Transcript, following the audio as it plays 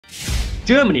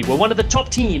Germany were one of the top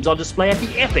teams on display at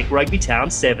the epic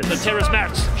RugbyTown Sevens. The Terrace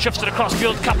Mats shifts it across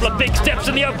field, couple of big steps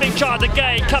in the opening charge.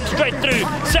 Again, comes straight through.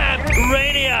 Sam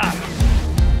Rainier.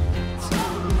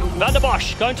 Van der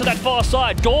Bosch going to that far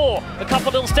side. Dorr, a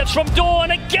couple little steps from Dorr,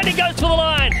 and again he goes for the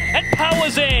line and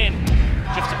powers in.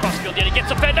 Shifts across field, yet he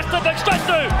gets a fair. Lichtenberg straight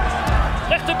through.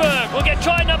 Lichtenberg will get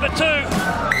try number 2.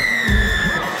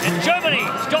 And Germany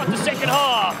start the second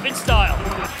half in style.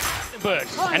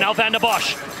 And now Van der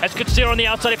Bosch has Kutzer on the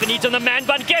outside if he needs him. The man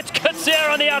bun gets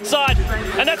Kutzer on the outside.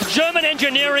 And that's German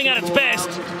engineering at its best.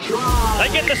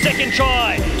 They get the second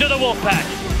try to the Wolfpack.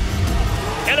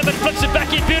 Element flips it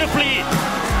back in beautifully.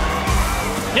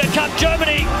 Here comes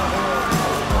Germany.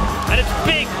 And it's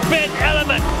Big Ben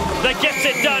Element that gets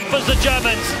it done for the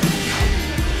Germans.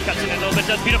 Cuts it in a little bit,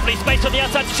 does beautifully. Space on the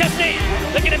outside to Chesney.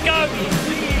 Look at him go.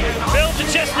 Bill to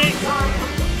Chesney.